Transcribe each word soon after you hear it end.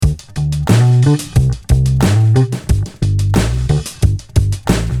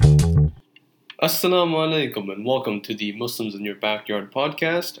Assalamu alaikum and welcome to the Muslims in Your Backyard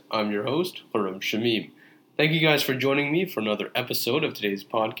podcast. I'm your host, Khurram Shamim. Thank you guys for joining me for another episode of today's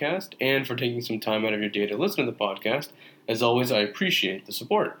podcast and for taking some time out of your day to listen to the podcast. As always, I appreciate the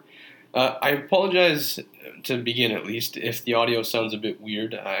support. I apologize to begin at least if the audio sounds a bit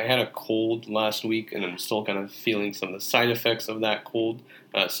weird. I had a cold last week and I'm still kind of feeling some of the side effects of that cold.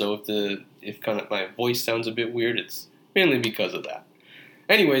 So if my voice sounds a bit weird, it's mainly because of that.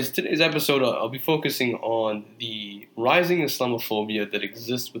 Anyways, today's episode, I'll be focusing on the rising Islamophobia that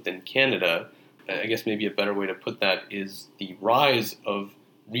exists within Canada. I guess maybe a better way to put that is the rise of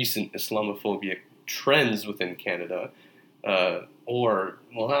recent Islamophobic trends within Canada. A better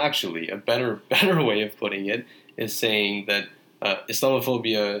way of putting it is saying that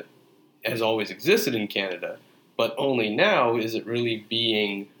Islamophobia has always existed in Canada, but only now is it really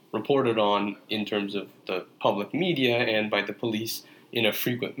being reported on in terms of the public media and by the police in a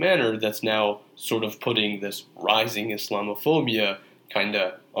frequent manner that's now sort of putting this rising Islamophobia kind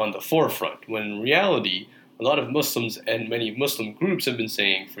of on the forefront, when in reality, a lot of Muslims and many Muslim groups have been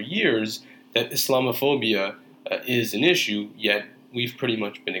saying for years that Islamophobia is an issue, yet we've pretty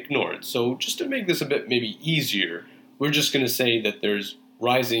much been ignored. So just to make this a bit maybe easier, we're just going to say that there's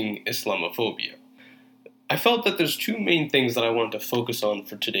rising Islamophobia. I felt that there's two main things that I wanted to focus on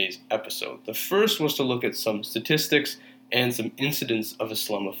for today's episode. The first was to look at some statistics and some incidents of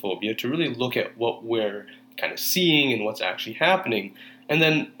Islamophobia to really look at what we're kind of seeing and what's actually happening. And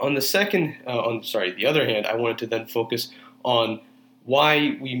then on the other hand, I wanted to then focus on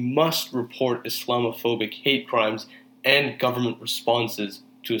why we must report Islamophobic hate crimes and government responses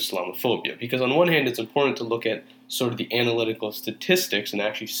to Islamophobia. Because on one hand, it's important to look at sort of the analytical statistics and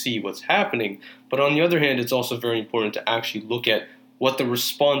actually see what's happening. But on the other hand, it's also very important to actually look at what the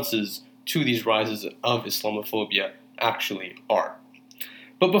responses to these rises of Islamophobia actually are.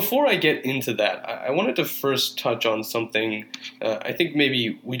 But before I get into that, I wanted to first touch on something I think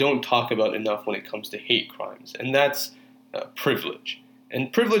maybe we don't talk about enough when it comes to hate crimes, and that's privilege.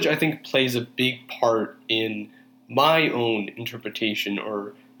 And privilege, I think, plays a big part in my own interpretation,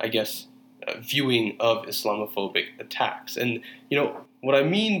 or I guess viewing of Islamophobic attacks. And what I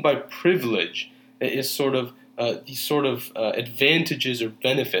mean by privilege is sort of these sort of advantages or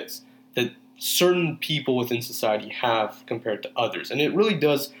benefits that certain people within society have compared to others. And it really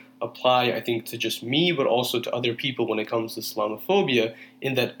does apply, I think, to just me, but also to other people when it comes to Islamophobia,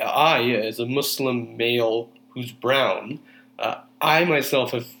 in that I, as a Muslim male who's brown, I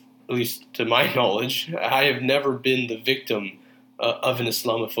myself have, at least to my knowledge, I have never been the victim of an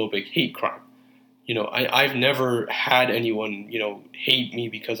Islamophobic hate crime. I've never had anyone, hate me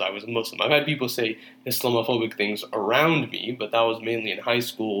because I was a Muslim. I've had people say Islamophobic things around me, but that was mainly in high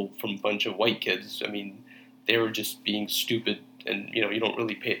school from a bunch of white kids. I mean, they were just being stupid, and, you don't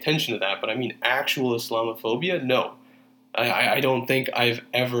really pay attention to that. But I mean, actual Islamophobia? No. I don't think I've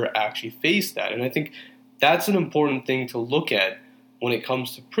ever actually faced that. And I think that's an important thing to look at when it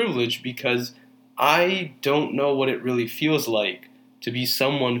comes to privilege, because I don't know what it really feels like to be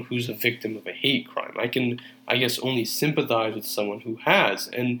someone who's a victim of a hate crime. I can, I guess, only sympathize with someone who has.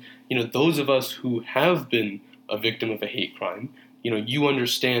 And, those of us who have been a victim of a hate crime, you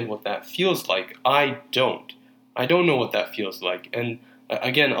understand what that feels like. I don't. I don't know what that feels like. And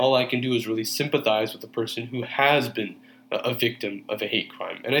again, all I can do is really sympathize with the person who has been a victim of a hate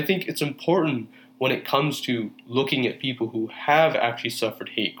crime. And I think it's important when it comes to looking at people who have actually suffered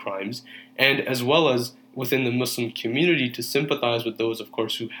hate crimes, and as well as within the Muslim community, to sympathize with those, of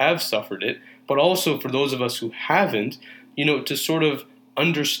course, who have suffered it, but also for those of us who haven't, to sort of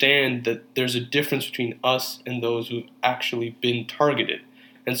understand that there's a difference between us and those who've actually been targeted.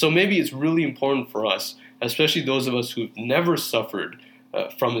 And so maybe it's really important for us, especially those of us who've never suffered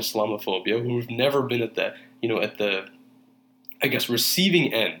from Islamophobia, who've never been at the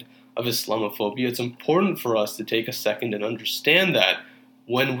receiving end of Islamophobia. It's important for us to take a second and understand that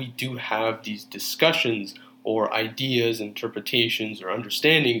when we do have these discussions or ideas, interpretations, or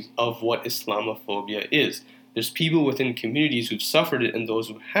understandings of what Islamophobia is. There's people within communities who've suffered it and those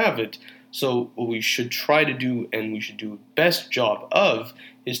who haven't. So what we should try to do, and we should do a best job of,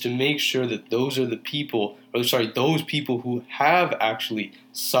 is to make sure that those people who have actually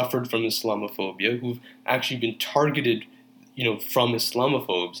suffered from Islamophobia, who've actually been targeted, from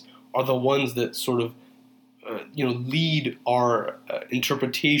Islamophobes, are the ones that sort of lead our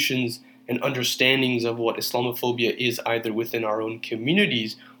interpretations and understandings of what Islamophobia is, either within our own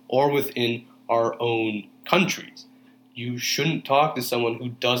communities or within our own countries. You shouldn't talk to someone who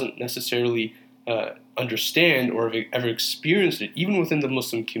doesn't necessarily understand or have ever experienced it. Even within the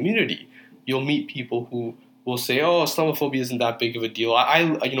Muslim community, you'll meet people who will say, "Oh, Islamophobia isn't that big of a deal.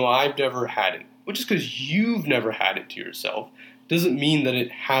 I've never had it." but just because you've never had it to yourself doesn't mean that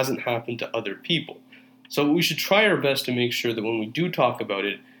it hasn't happened to other people. So we should try our best to make sure that when we do talk about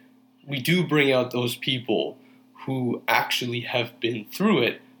it, we do bring out those people who actually have been through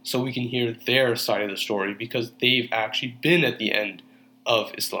it so we can hear their side of the story because they've actually been at the end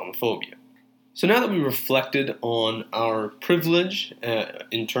of Islamophobia. So now that we reflected on our privilege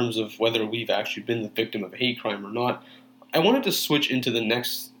in terms of whether we've actually been the victim of a hate crime or not, I wanted to switch into the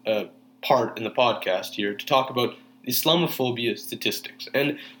next part in the podcast here to talk about Islamophobia statistics.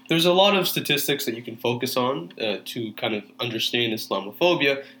 And there's a lot of statistics that you can focus on to kind of understand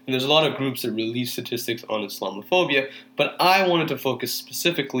Islamophobia, and there's a lot of groups that release statistics on Islamophobia, but I wanted to focus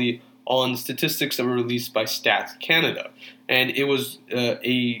specifically on statistics that were released by Stats Canada. And it was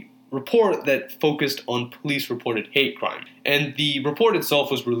a report that focused on police-reported hate crime. And the report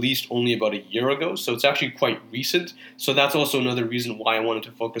itself was released only about a year ago, so it's actually quite recent. So that's also another reason why I wanted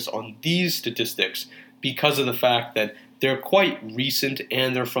to focus on these statistics, because of the fact that they're quite recent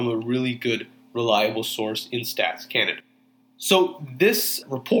and they're from a really good, reliable source in Stats Canada. So this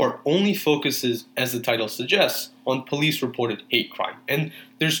report only focuses, as the title suggests, on police-reported hate crime. And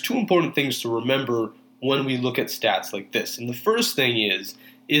there's two important things to remember when we look at stats like this. And the first thing is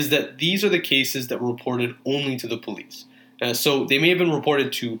that these are the cases that were reported only to the police. So they may have been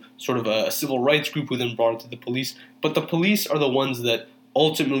reported to sort of a civil rights group who then brought it to the police, but the police are the ones that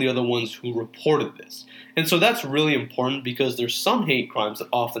ultimately are the ones who reported this. And so that's really important because there's some hate crimes that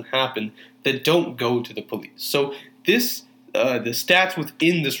often happen that don't go to the police. So the stats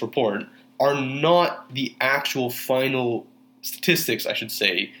within this report are not the actual final statistics, I should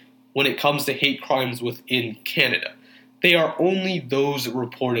say, when it comes to hate crimes within Canada. They are only those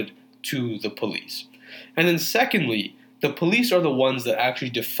reported to the police. And then secondly, the police are the ones that actually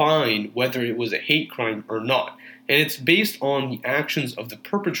define whether it was a hate crime or not. And it's based on the actions of the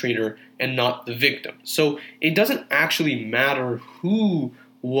perpetrator and not the victim. So it doesn't actually matter who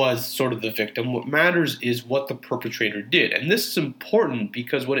was sort of the victim. What matters is what the perpetrator did. And this is important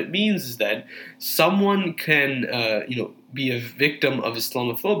because what it means is that someone can, be a victim of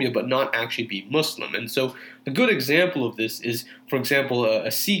Islamophobia but not actually be Muslim. And so a good example of this is, for example,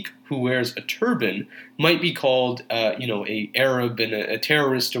 a Sikh who wears a turban might be called, a Arab and a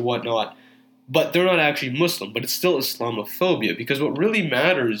terrorist or whatnot, but they're not actually Muslim. But it's still Islamophobia because what really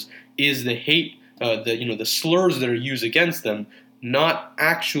matters is the hate, the slurs that are used against them, not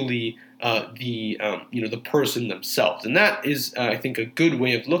actually the person themselves. And that is, I think, a good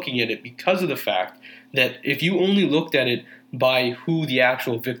way of looking at it because of the fact that if you only looked at it by who the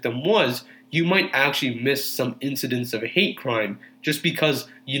actual victim was, you might actually miss some incidents of a hate crime just because,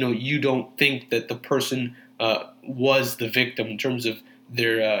 you don't think that the person was the victim in terms of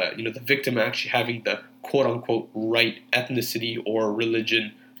their, the victim actually having the quote-unquote right ethnicity or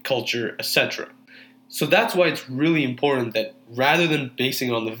religion, culture, etc. So that's why it's really important that rather than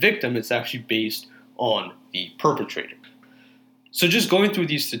basing on the victim, it's actually based on the perpetrator. So just going through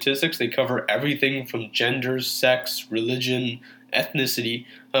these statistics, they cover everything from gender, sex, religion, ethnicity.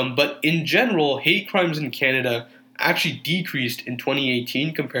 But in general, hate crimes in Canada actually decreased in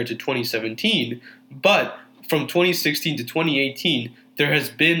 2018 compared to 2017. But from 2016 to 2018, there has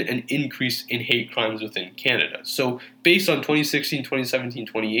been an increase in hate crimes within Canada. So based on 2016, 2017,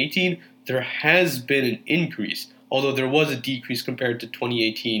 2018, there has been an increase, although there was a decrease compared to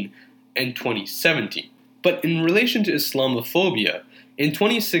 2018 and 2017. But in relation to Islamophobia, in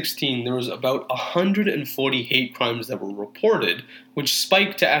 2016 there was about 140 hate crimes that were reported, which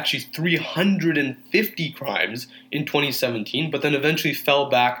spiked to actually 350 crimes in 2017, but then eventually fell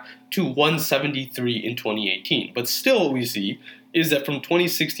back to 173 in 2018. But still what we see is that from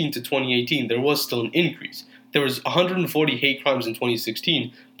 2016 to 2018 there was still an increase. There was 140 hate crimes in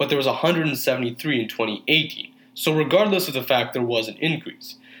 2016, but there was 173 in 2018. So regardless of the fact there was an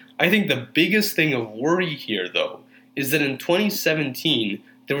increase. I think the biggest thing of worry here, though, is that in 2017,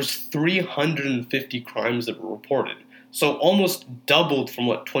 there was 350 crimes that were reported. So almost doubled from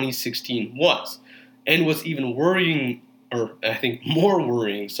what 2016 was. And what's even worrying, or I think more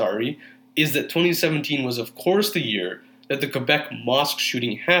worrying, is that 2017 was of course the year that the Quebec mosque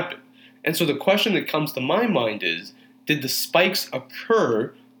shooting happened. And so the question that comes to my mind is, did the spikes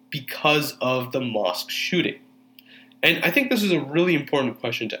occur because of the mosque shooting? And I think this is a really important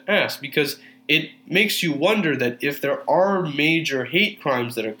question to ask because it makes you wonder that if there are major hate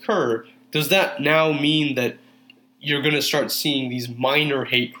crimes that occur, does that now mean that you're going to start seeing these minor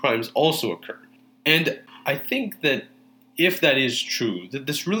hate crimes also occur? And I think that if that is true, that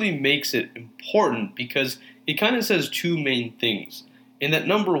this really makes it important because it kind of says two main things. In that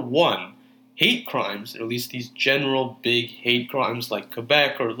number one, hate crimes, at least these general big hate crimes like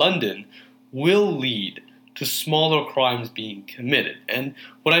Quebec or London, will lead to smaller crimes being committed. And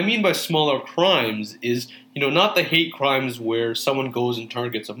what I mean by smaller crimes is, not the hate crimes where someone goes and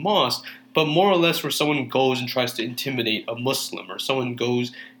targets a mosque, but more or less where someone goes and tries to intimidate a Muslim, or someone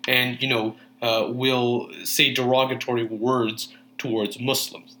goes and, will say derogatory words towards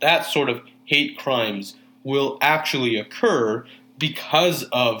Muslims. That sort of hate crimes will actually occur because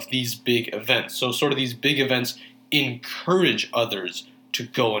of these big events. So sort of these big events encourage others to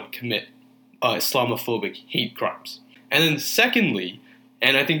go and commit Islamophobic hate crimes. And then secondly,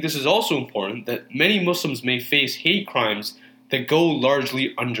 and I think this is also important, that many Muslims may face hate crimes that go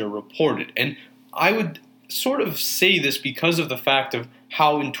largely underreported. And I would sort of say this because of the fact of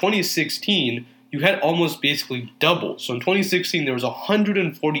how in 2016 you had almost basically double. So in 2016 there was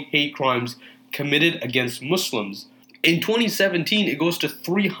 140 hate crimes committed against Muslims. In 2017 it goes to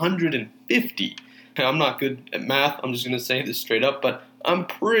 350. I'm not good at math, I'm just going to say this straight up, but I'm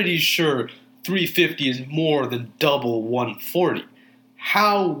pretty sure 350 is more than double 140.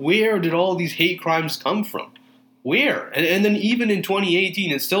 Where did all these hate crimes come from? Where? And then even in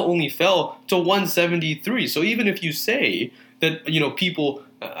 2018, it still only fell to 173. So even if you say that, people,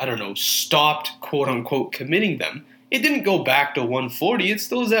 stopped, quote unquote, committing them, it didn't go back to 140. It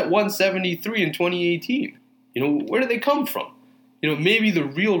still is at 173 in 2018. Where did they come from? Maybe the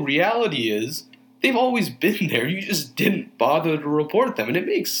real reality is they've always been there. You just didn't bother to report them. And it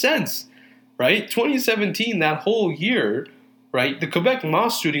makes sense, right? 2017, that whole year, right? The Quebec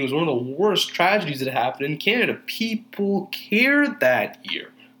mosque shooting was one of the worst tragedies that happened in Canada. People cared that year.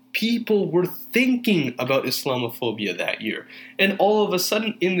 People were thinking about Islamophobia that year. And all of a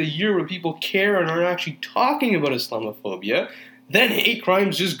sudden, in the year where people care and are actually talking about Islamophobia, then hate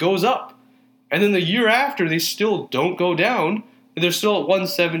crimes just goes up. And then the year after, they still don't go down. They're still at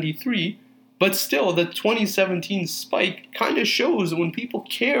 173. But still, the 2017 spike kind of shows that when people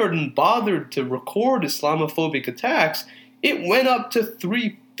cared and bothered to record Islamophobic attacks, it went up to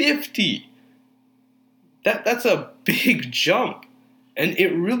 350. That's a big jump. And it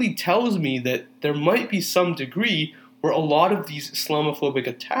really tells me that there might be some degree where a lot of these Islamophobic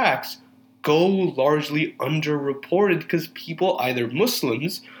attacks go largely underreported because people, either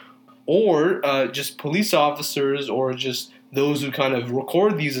Muslims or just police officers or just those who kind of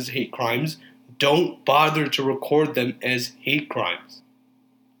record these as hate crimes, don't bother to record them as hate crimes.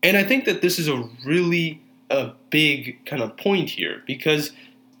 And I think that this is a really big kind of point here, because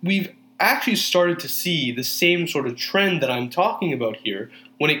we've actually started to see the same sort of trend that I'm talking about here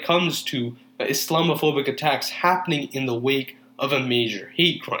when it comes to Islamophobic attacks happening in the wake of a major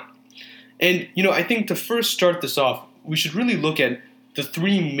hate crime. And, I think to first start this off, we should really look at the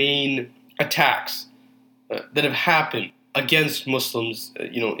three main attacks that have happened against Muslims,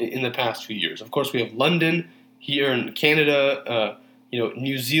 in the past few years. Of course, we have London here in Canada,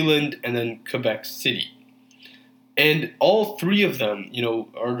 New Zealand, and then Quebec City. And all three of them,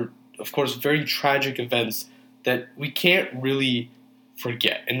 are, of course, very tragic events that we can't really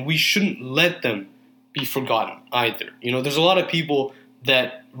forget. And we shouldn't let them be forgotten either. There's a lot of people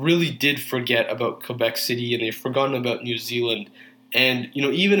that really did forget about Quebec City, and they've forgotten about New Zealand. And,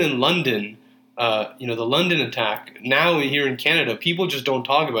 even in London, the London attack, now here in Canada, people just don't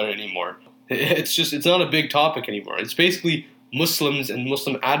talk about it anymore. It's not a big topic anymore. It's basically Muslims and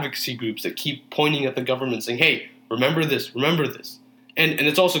Muslim advocacy groups that keep pointing at the government saying, hey, remember this, remember this. And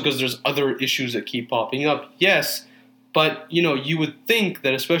it's also because there's other issues that keep popping up, yes, but, you would think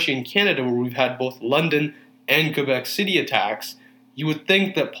that especially in Canada where we've had both London and Quebec City attacks, you would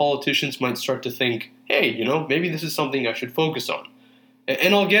think that politicians might start to think, hey, maybe this is something I should focus on.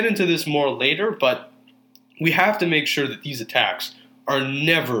 And I'll get into this more later, but we have to make sure that these attacks are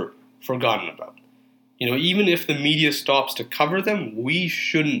never forgotten about. Even if the media stops to cover them, we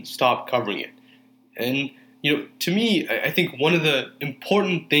shouldn't stop covering it. And, to me, I think one of the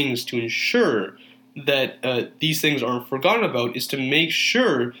important things to ensure that these things aren't forgotten about is to make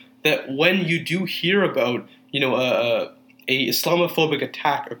sure that when you do hear about, a Islamophobic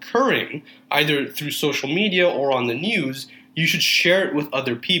attack occurring, either through social media or on the news, you should share it with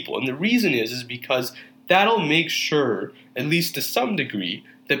other people. And the reason is because that'll make sure, at least to some degree,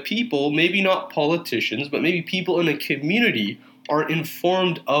 that people, maybe not politicians, but maybe people in a community, are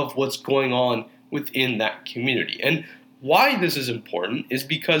informed of what's going on within that community. And why this is important is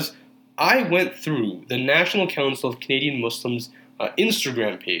because I went through the National Council of Canadian Muslims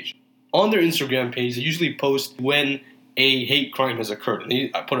Instagram page. On their Instagram page, they usually post when a hate crime has occurred.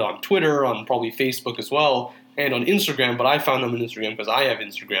 And I put it on Twitter, on probably Facebook as well, and on Instagram, but I found them on Instagram because I have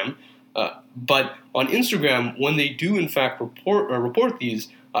Instagram. But on Instagram, when they do in fact report these,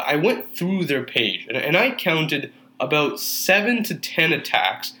 I went through their page and I counted about 7 to 10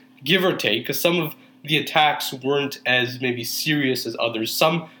 attacks give or take, because some of the attacks weren't as maybe serious as others.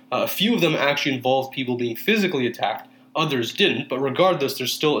 A few of them actually involved people being physically attacked, others didn't, but regardless,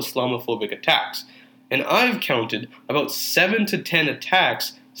 there's still Islamophobic attacks. And I've counted about 7 to 10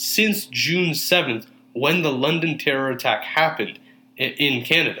 attacks since June 7th, when the London terror attack happened in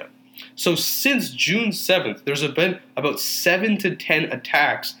Canada. So since June 7th, there's been about 7 to 10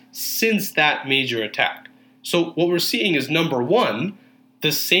 attacks since that major attack. So what we're seeing is, number one,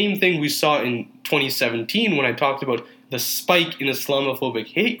 the same thing we saw in 2017 when I talked about the spike in Islamophobic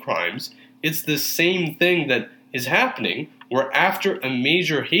hate crimes. It's the same thing that is happening, where after a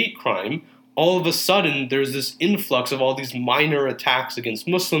major hate crime, all of a sudden there's this influx of all these minor attacks against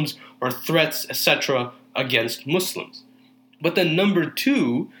Muslims or threats, etc., against Muslims. But then number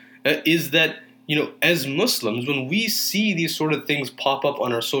two is that, as Muslims, when we see these sort of things pop up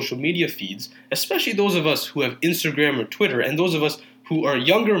on our social media feeds, especially those of us who have Instagram or Twitter, and those of us who are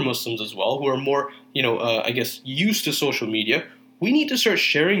younger Muslims as well, who are more, used to social media, we need to start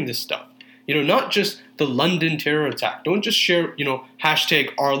sharing this stuff. Not just the London terror attack. Don't just share,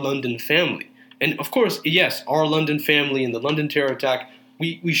 hashtag our London family. And of course, yes, our London family and the London terror attack,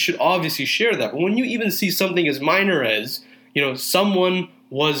 we should obviously share that. But when you even see something as minor as, someone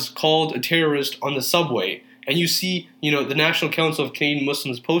was called a terrorist on the subway, and you see, the National Council of Canadian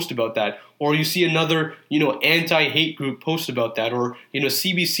Muslims post about that, or you see another, anti-hate group post about that, or,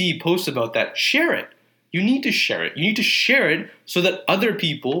 CBC post about that, share it. You need to share it. You need to share it so that other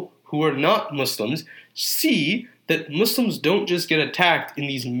people who are not Muslims see that Muslims don't just get attacked in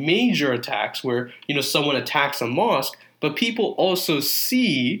these major attacks where, someone attacks a mosque, but people also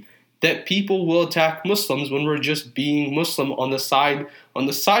see that people will attack Muslims when we're just being Muslim on the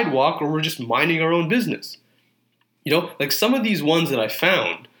sidewalk, or we're just minding our own business. Like some of these ones that I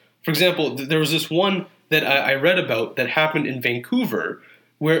found, for example, there was this one that I read about that happened in Vancouver,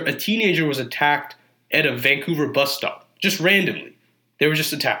 where a teenager was attacked at a Vancouver bus stop, just randomly. They were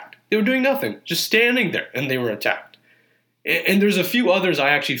just attacked. They were doing nothing, just standing there, and they were attacked. And there's a few others I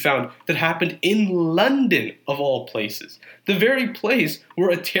actually found that happened in London, of all places. The very place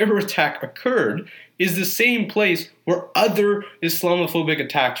where a terror attack occurred is the same place where other Islamophobic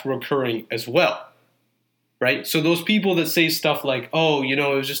attacks were occurring as well. Right? So those people that say stuff like, oh, it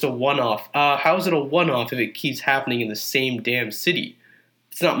was just a one-off. How is it a one-off if it keeps happening in the same damn city?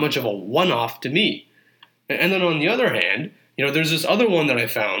 It's not much of a one-off to me. And then on the other hand, there's this other one that I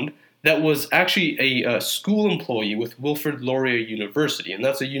found that was actually a school employee with Wilfrid Laurier University, and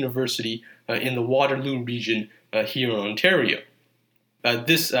that's a university in the Waterloo region here in Ontario.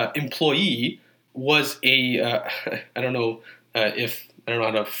 This employee was I don't know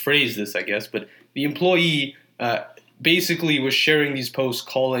how to phrase this, I guess, but the employee basically was sharing these posts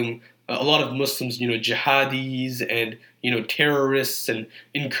calling a lot of Muslims, jihadis and, terrorists, and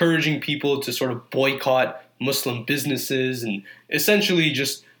encouraging people to sort of boycott Muslim businesses and essentially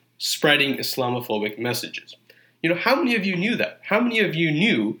just spreading Islamophobic messages. How many of you knew that? How many of you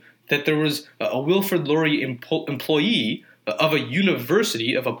knew that there was a Wilfrid Laurier employee of a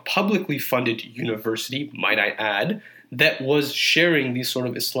university, of a publicly funded university, might I add, that was sharing these sort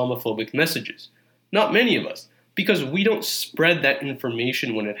of Islamophobic messages? Not many of us, because we don't spread that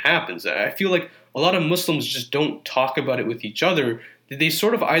information when it happens. I feel like a lot of Muslims just don't talk about it with each other. They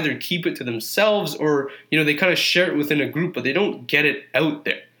sort of either keep it to themselves or, they kind of share it within a group, but they don't get it out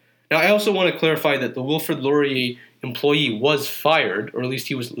there. Now, I also want to clarify that the Wilfrid Laurier employee was fired, or at least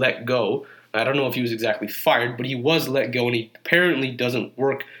he was let go. I don't know if he was exactly fired, but he was let go, and he apparently doesn't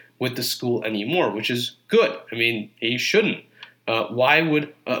work with the school anymore, which is good. I mean, he shouldn't.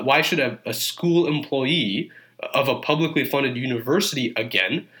 Why should a school employee of a publicly funded university,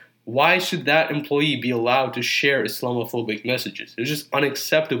 again, why should that employee be allowed to share Islamophobic messages? It's just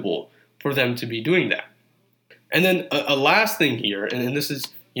unacceptable for them to be doing that. And then a last thing here, and this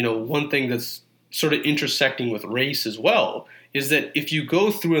is, one thing that's sort of intersecting with race as well, is that if you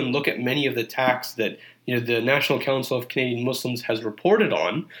go through and look at many of the attacks that, the National Council of Canadian Muslims has reported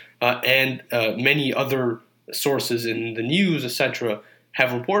on, and many other sources in the news, etc.,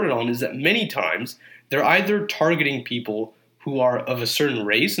 have reported on, is that many times they're either targeting people who are of a certain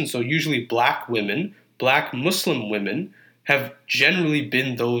race, and so usually black women, black Muslim women, have generally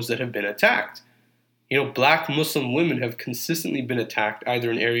been those that have been attacked. Black Muslim women have consistently been attacked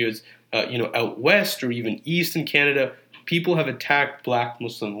either in areas, out west or even east in Canada. People have attacked black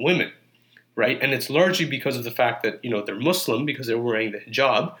Muslim women, right? And it's largely because of the fact that, they're Muslim because they're wearing the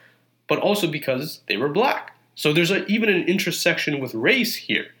hijab, but also because they were black. So there's even an intersection with race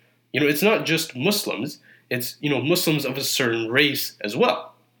here. It's not just Muslims, it's, Muslims of a certain race as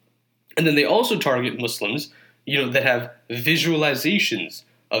well. And then they also target Muslims, that have visualizations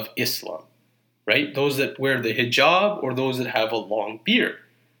of Islam, right? Those that wear the hijab or those that have a long beard.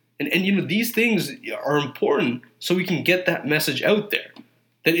 And these things are important so we can get that message out there.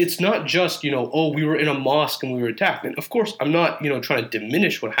 That it's not just, oh, we were in a mosque and we were attacked. And of course, I'm not, trying to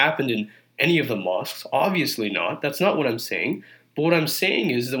diminish what happened in any of the mosques. Obviously not. That's not what I'm saying. But what I'm saying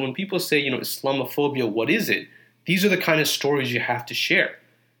is that when people say, Islamophobia, what is it? These are the kind of stories you have to share.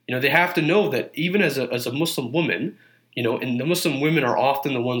 They have to know that even as a Muslim woman, and the Muslim women are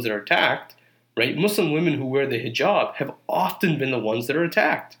often the ones that are attacked, right? Muslim women who wear the hijab have often been the ones that are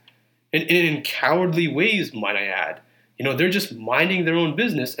attacked. And in cowardly ways, might I add. They're just minding their own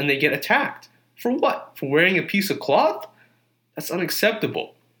business and they get attacked. For what? For wearing a piece of cloth? That's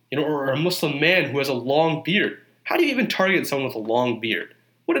unacceptable. Or a Muslim man who has a long beard. How do you even target someone with a long beard?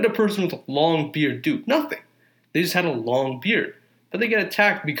 What did a person with a long beard do? Nothing. They just had a long beard. But they get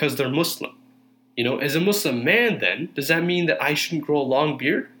attacked because they're Muslim. As a Muslim man then, does that mean that I shouldn't grow a long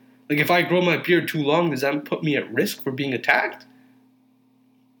beard? Like if I grow my beard too long, does that put me at risk for being attacked?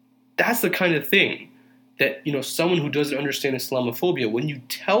 That's the kind of thing that, someone who doesn't understand Islamophobia, when you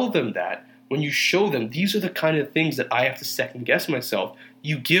tell them that, when you show them these are the kind of things that I have to second guess myself,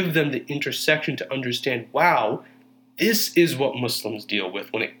 you give them the intersection to understand, wow, this is what Muslims deal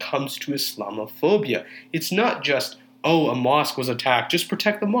with when it comes to Islamophobia. It's not just, oh, a mosque was attacked, just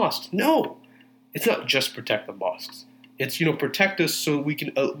protect the mosques. No, it's not just protect the mosques. It's, protect us so we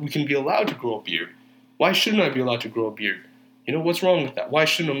can be allowed to grow a beard. Why shouldn't I be allowed to grow a beard? What's wrong with that? Why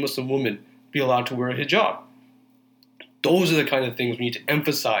shouldn't a Muslim woman be allowed to wear a hijab? Those are the kind of things we need to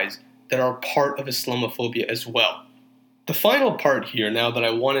emphasize that are part of Islamophobia as well. The final part here now that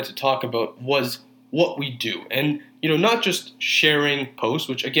I wanted to talk about was what we do. And, not just sharing posts,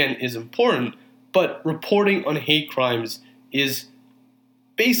 which again is important, but reporting on hate crimes is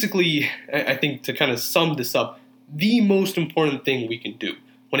basically, I think to kind of sum this up, the most important thing we can do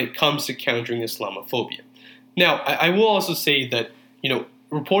when it comes to countering Islamophobia. Now, I will also say that,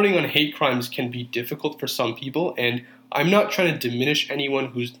 reporting on hate crimes can be difficult for some people, and I'm not trying to diminish anyone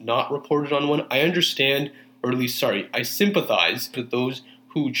who's not reported on one. I understand, or at least, I sympathize with those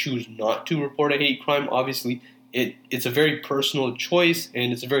who choose not to report a hate crime. Obviously, it's a very personal choice,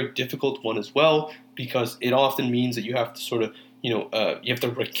 and it's a very difficult one as well, because it often means that you have to sort of, you have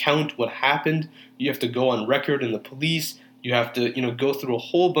to recount what happened. You have to go on record in the police. You have to, go through a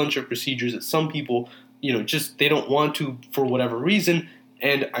whole bunch of procedures that some people, just they don't want to for whatever reason,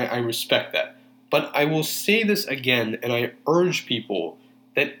 and I respect that. But I will say this again, and I urge people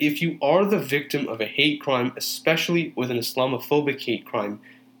that if you are the victim of a hate crime, especially with an Islamophobic hate crime,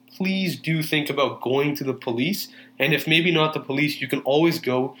 please do think about going to the police. And if maybe not the police, you can always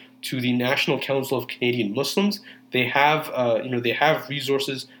go to the National Council of Canadian Muslims. They have, they have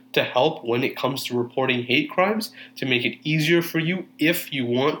resources to help when it comes to reporting hate crimes, to make it easier for you if you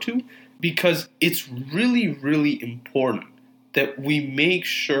want to, because it's really, really important that we make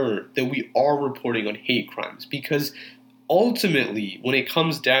sure that we are reporting on hate crimes, because ultimately, when it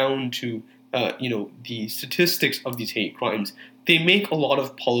comes down to the statistics of these hate crimes, they make a lot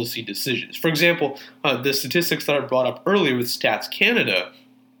of policy decisions. For example, the statistics that I brought up earlier with Stats Canada,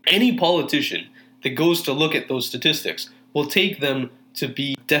 any politician that goes to look at those statistics will take them to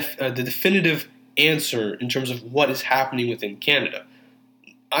be the definitive answer in terms of what is happening within Canada.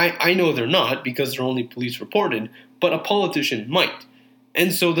 I know they're not, because they're only police reported, but a politician might.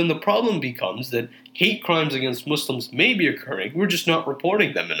 And so then the problem becomes that hate crimes against Muslims may be occurring, we're just not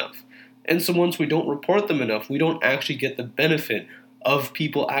reporting them enough. And so once we don't report them enough, we don't actually get the benefit of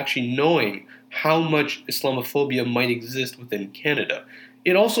people actually knowing how much Islamophobia might exist within Canada.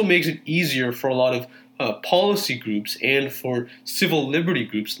 It also makes it easier for a lot of policy groups and for civil liberty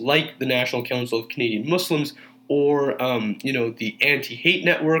groups like the National Council of Canadian Muslims or the Anti-Hate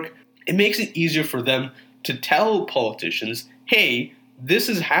Network. It makes it easier for them to tell politicians, hey, this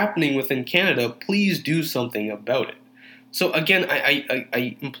is happening within Canada, please do something about it. So again,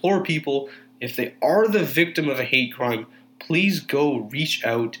 I implore people, if they are the victim of a hate crime, please go reach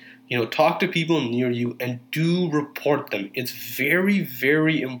out, talk to people near you and do report them. It's very,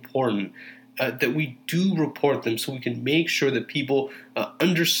 very important that we do report them so we can make sure that people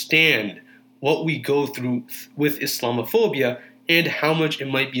understand what we go through with Islamophobia and how much it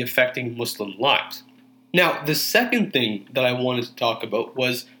might be affecting Muslim lives. Now, the second thing that I wanted to talk about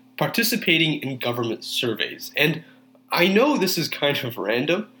was participating in government surveys. And I know this is kind of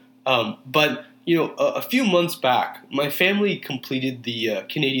random, but a few months back, my family completed the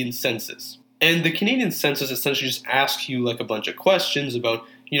Canadian census. And the Canadian census essentially just asks you like a bunch of questions about,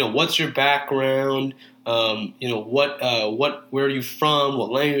 what's your background, where are you from,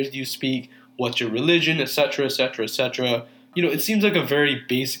 what language do you speak, what's your religion, etc., etc., etc. It seems like a very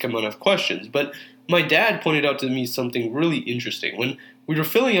basic amount of questions, but my dad pointed out to me something really interesting. When we were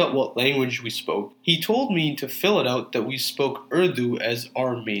filling out what language we spoke, he told me to fill it out that we spoke Urdu as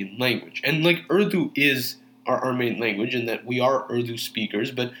our main language. And like Urdu is our main language and that we are Urdu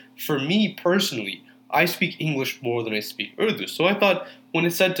speakers, but for me personally, I speak English more than I speak Urdu. So I thought when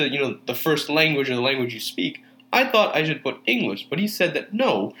it said to, the first language or the language you speak, I thought I should put English, but he said that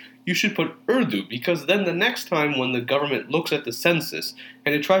no, you should put Urdu, because then the next time when the government looks at the census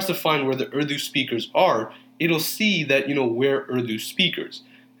and it tries to find where the Urdu speakers are, it'll see that, we're Urdu speakers.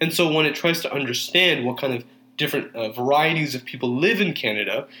 And so when it tries to understand what kind of different varieties of people live in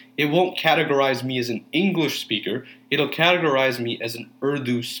Canada, it won't categorize me as an English speaker, it'll categorize me as an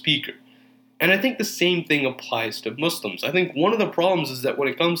Urdu speaker. And I think the same thing applies to Muslims. I think one of the problems is that when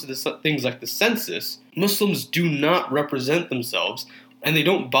it comes to things like the census, Muslims do not represent themselves and they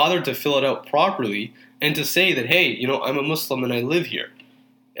don't bother to fill it out properly and to say that, hey, I'm a Muslim and I live here.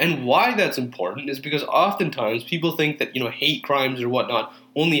 And why that's important is because oftentimes people think that, hate crimes or whatnot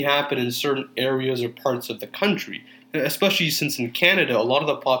only happen in certain areas or parts of the country. Especially since in Canada, a lot of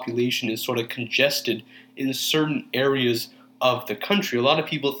the population is sort of congested in certain areas of the country. A lot of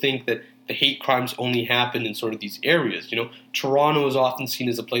people think that the hate crimes only happen in sort of these areas. Toronto is often seen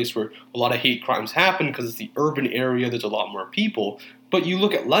as a place where a lot of hate crimes happen because it's the urban area, there's a lot more people. But you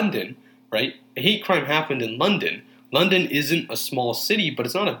look at London, right? A hate crime happened in London. London isn't a small city, but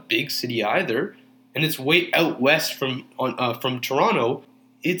it's not a big city either. And it's way out west from Toronto.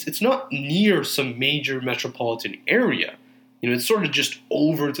 It's not near some major metropolitan area. It's sort of just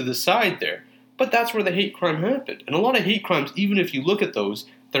over to the side there. But that's where the hate crime happened. And a lot of hate crimes, even if you look at those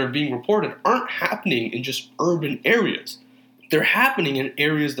that are being reported, aren't happening in just urban areas. They're happening in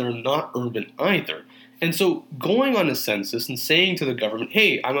areas that are not urban either. And so going on a census and saying to the government,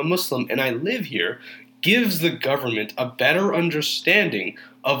 hey, I'm a Muslim and I live here, gives the government a better understanding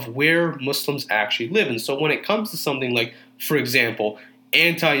of where Muslims actually live. And so when it comes to something like, for example,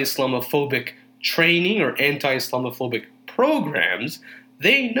 anti-Islamophobic training or anti-Islamophobic programs,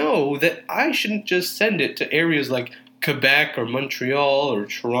 they know that I shouldn't just send it to areas like Quebec or Montreal or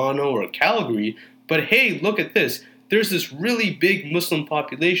Toronto or Calgary, but hey, look at this. There's this really big Muslim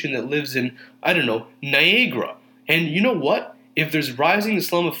population that lives in, Niagara. And you know what? If there's rising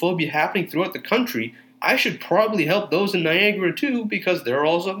Islamophobia happening throughout the country, I should probably help those in Niagara too, because they're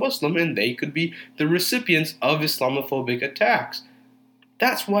also Muslim and they could be the recipients of Islamophobic attacks.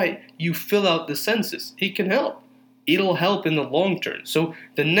 That's why you fill out the census. It can help. It'll help in the long term. So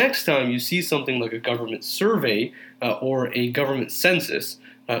the next time you see something like a government survey or a government census,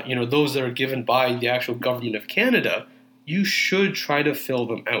 those that are given by the actual government of Canada, you should try to fill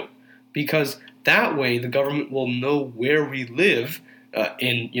them out, because that way the government will know where we live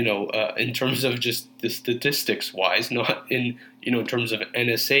in terms of just the statistics wise, not in terms of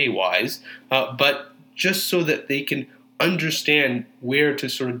NSA wise, but just so that they can understand where to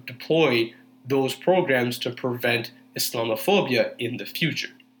sort of deploy those programs to prevent Islamophobia in the future.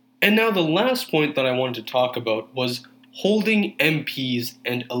 And now the last point that I wanted to talk about was holding MPs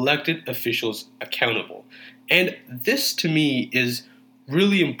and elected officials accountable. And this to me is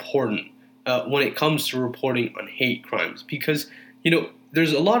really important when it comes to reporting on hate crimes, because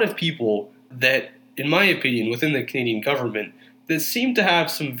there's a lot of people that, in my opinion, within the Canadian government that seem to have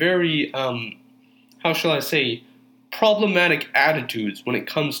some very, problematic attitudes when it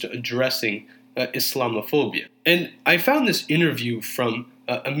comes to addressing Islamophobia. And I found this interview from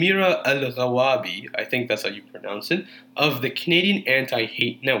Amira Al-Ghawabi, I think that's how you pronounce it, of the Canadian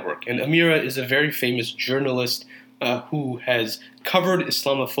Anti-Hate Network. And Amira is a very famous journalist who has covered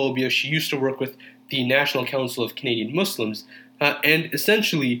Islamophobia. She used to work with the National Council of Canadian Muslims. And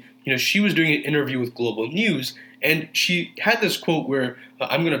essentially, she was doing an interview with Global News, and she had this quote where,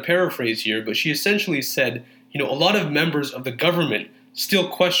 I'm going to paraphrase here, but she essentially said, a lot of members of the government still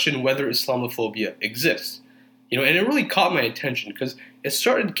question whether Islamophobia exists. And it really caught my attention because it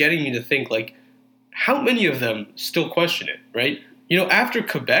started getting me to think, how many of them still question it, right? After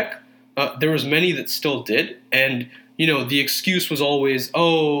Quebec, there was many that still did, and, the excuse was always, it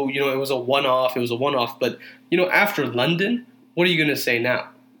was a one-off, but, after London, what are you going to say now?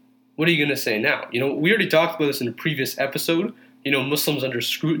 What are you going to say now? We already talked about this in a previous episode, Muslims under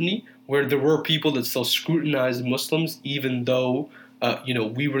scrutiny, where there were people that still scrutinized Muslims even though,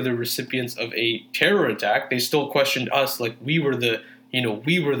 we were the recipients of a terror attack. They still questioned us like we were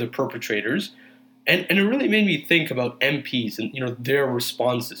the perpetrators. And it really made me think about MPs and, their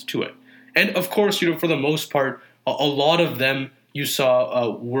responses to it. And of course, for the most part, a lot of them you saw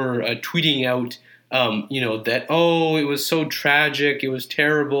were tweeting out, that, it was so tragic, it was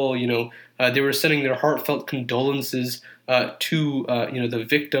terrible, they were sending their heartfelt condolences to the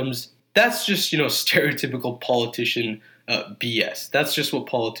victims. That's just stereotypical politician BS. That's just what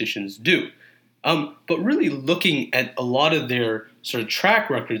politicians do. But really looking at a lot of their sort of track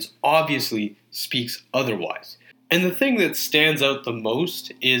records obviously speaks otherwise. And the thing that stands out the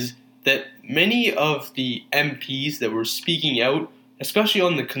most is that many of the MPs that were speaking out, especially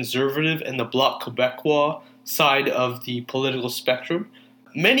on the conservative and the Bloc Québécois side of the political spectrum,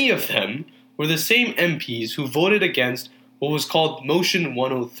 many of them were the same MPs who voted against what was called Motion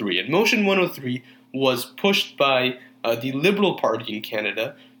 103. And Motion 103 was pushed by the Liberal Party in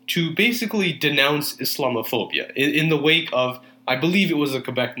Canada to basically denounce Islamophobia in the wake of, I believe it was a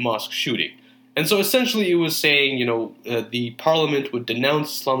Quebec mosque shooting. And so essentially it was saying, the parliament would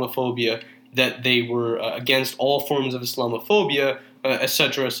denounce Islamophobia, that they were against all forms of Islamophobia,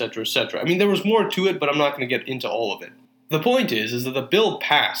 etc., etc., etc. I mean, there was more to it, but I'm not going to get into all of it. The point is that the bill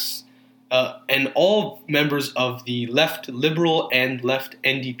passed, and all members of the left Liberal and left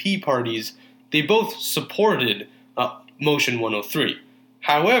NDP parties, they both supported Motion 103.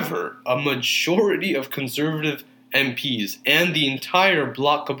 However, a majority of conservative MPs and the entire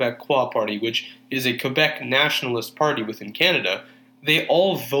Bloc Québécois party, which is a Quebec nationalist party within Canada, they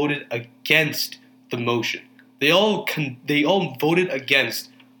all voted against the motion. They all voted against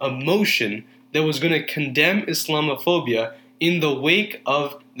a motion that was going to condemn Islamophobia in the wake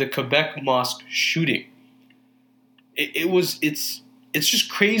of the Quebec mosque shooting. It's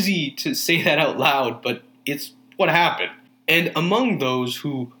just crazy to say that out loud, but it's what happened. And among those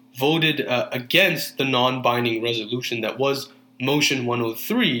who voted against the non-binding resolution that was Motion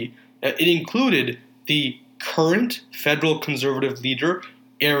 103, it included the current federal conservative leader,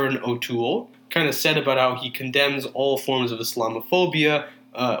 Erin O'Toole, kind of said about how he condemns all forms of Islamophobia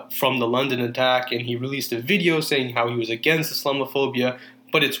from the London attack, and he released a video saying how he was against Islamophobia.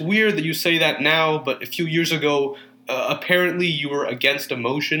 But it's weird that you say that now, but a few years ago, apparently you were against a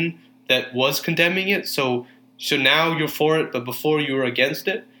motion that was condemning it, so now you're for it, but before you were against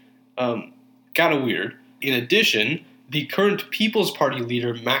it? Kind of weird. In addition, the current People's Party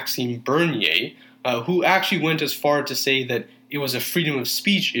leader, Maxime Bernier, who actually went as far to say that it was a freedom of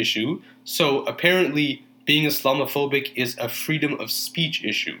speech issue, so apparently being Islamophobic is a freedom of speech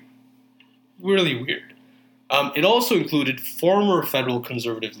issue. Really weird. It also included former federal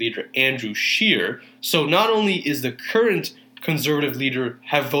conservative leader Andrew Scheer, so not only is the current conservative leader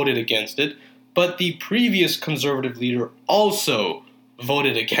have voted against it, but the previous conservative leader also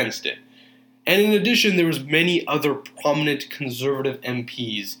voted against it. And in addition, there was many other prominent conservative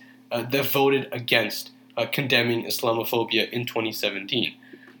MPs that voted against condemning Islamophobia in 2017.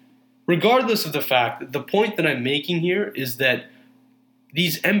 Regardless of the fact, the point that I'm making here is that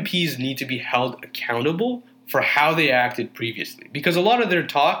these MPs need to be held accountable for how they acted previously. Because a lot of their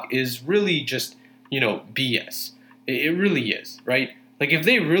talk is really just, BS. It really is, right? Like, if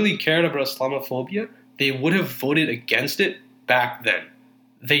they really cared about Islamophobia, they would have voted against it back then.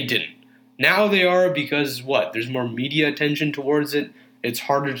 They didn't. Now they are because, there's more media attention towards it. It's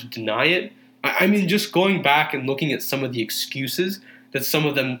harder to deny it. I mean, just going back and looking at some of the excuses that some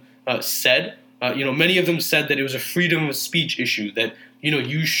of them said, many of them said that it was a freedom of speech issue, that,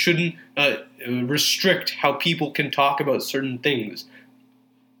 you shouldn't restrict how people can talk about certain things.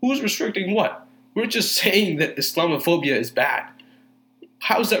 Who's restricting what? We're just saying that Islamophobia is bad.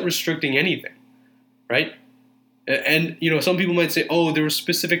 How's that restricting anything, right? And, some people might say, there were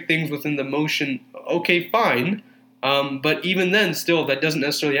specific things within the motion. Okay, fine. But even then, still, that doesn't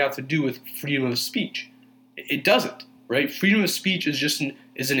necessarily have to do with freedom of speech. It doesn't, right? Freedom of speech is just an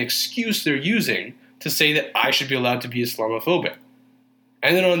excuse they're using to say that I should be allowed to be Islamophobic.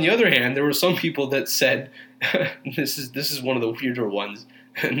 And then on the other hand, there were some people that said, this is one of the weirder ones,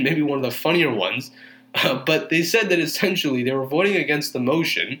 and maybe one of the funnier ones, but they said that essentially they were voting against the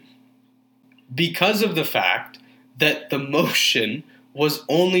motion because of the fact that the motion was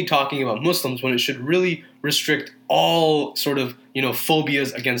only talking about Muslims when it should really restrict all sort of,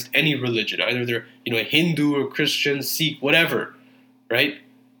 phobias against any religion, either they're, Hindu or Christian, Sikh, whatever, right?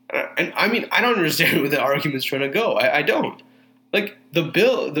 And I mean, I don't understand where the argument's trying to go. I don't. Like,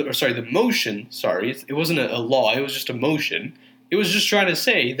 the motion, it wasn't a law, it was just a motion. It was just trying to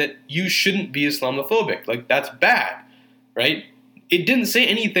say that you shouldn't be Islamophobic. Like, that's bad, right? It didn't say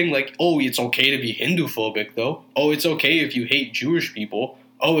anything like, it's okay to be Hindu-phobic, though. It's okay if you hate Jewish people.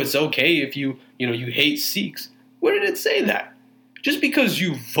 It's okay if you hate Sikhs. Where did it say that? Just because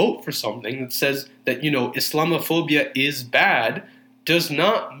you vote for something that says that, Islamophobia is bad does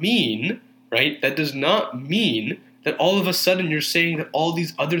not mean, right? That does not mean that all of a sudden you're saying that all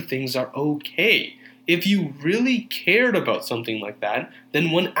these other things are okay. If you really cared about something like that,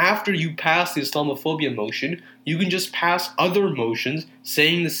 then when after you pass the Islamophobia motion, you can just pass other motions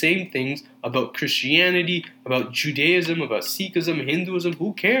saying the same things about Christianity, about Judaism, about Sikhism, Hinduism.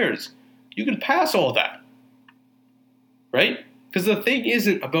 Who cares? You can pass all that, right? Because the thing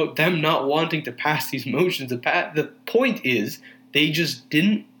isn't about them not wanting to pass these motions. The point is they just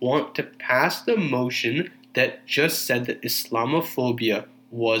didn't want to pass the motion that just said that Islamophobia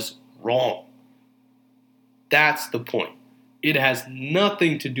was wrong. That's the point. It has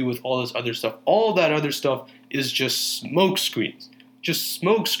nothing to do with all this other stuff. All that other stuff is just smoke screens. Just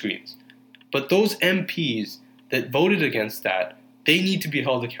smoke screens. But those MPs that voted against that, they need to be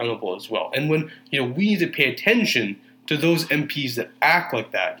held accountable as well. And when, we need to pay attention to those MPs that act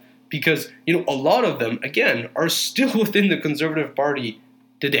like that, because, a lot of them, again, are still within the Conservative Party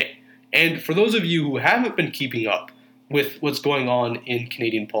today. And for those of you who haven't been keeping up with what's going on in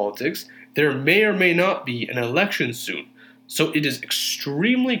Canadian politics, there may or may not be an election soon. So it is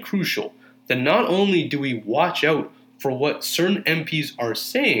extremely crucial that not only do we watch out for what certain MPs are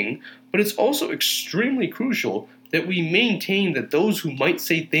saying, but it's also extremely crucial that we maintain that those who might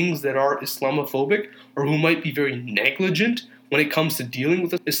say things that are Islamophobic or who might be very negligent when it comes to dealing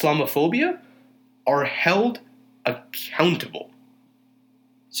with Islamophobia are held accountable.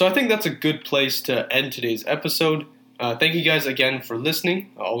 So I think that's a good place to end today's episode. Thank you guys again for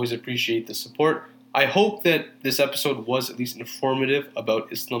listening. I always appreciate the support. I hope that this episode was at least informative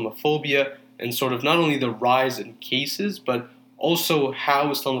about Islamophobia and sort of not only the rise in cases, but also how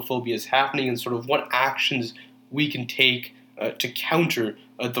Islamophobia is happening and sort of what actions we can take to counter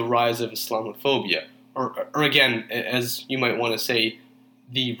the rise of Islamophobia. Or again, as you might want to say,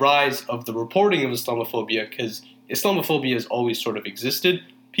 the rise of the reporting of Islamophobia, because Islamophobia has always sort of existed.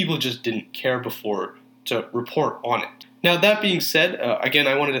 People just didn't care before to report on it. Now, that being said, again,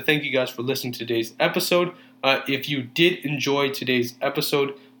 I wanted to thank you guys for listening to today's episode. If you did enjoy today's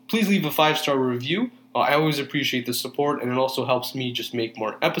episode, please leave a 5-star review. I always appreciate the support, and it also helps me just make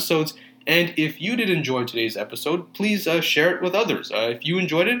more episodes. And if you did enjoy today's episode, please share it with others. If you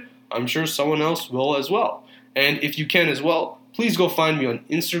enjoyed it, I'm sure someone else will as well. And if you can as well, please go find me on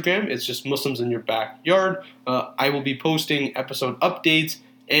Instagram. It's just Muslims in Your Backyard. I will be posting episode updates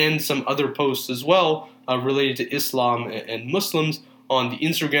and some other posts as well related to Islam and Muslims on the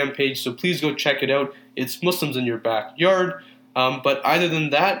Instagram page. So please go check it out. It's Muslims in Your Backyard. But other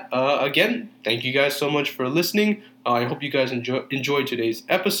than that, again, thank you guys so much for listening. I hope you guys enjoyed today's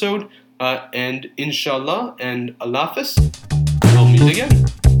episode. And inshallah and Allah Hafiz, we'll meet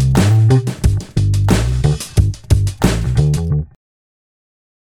again.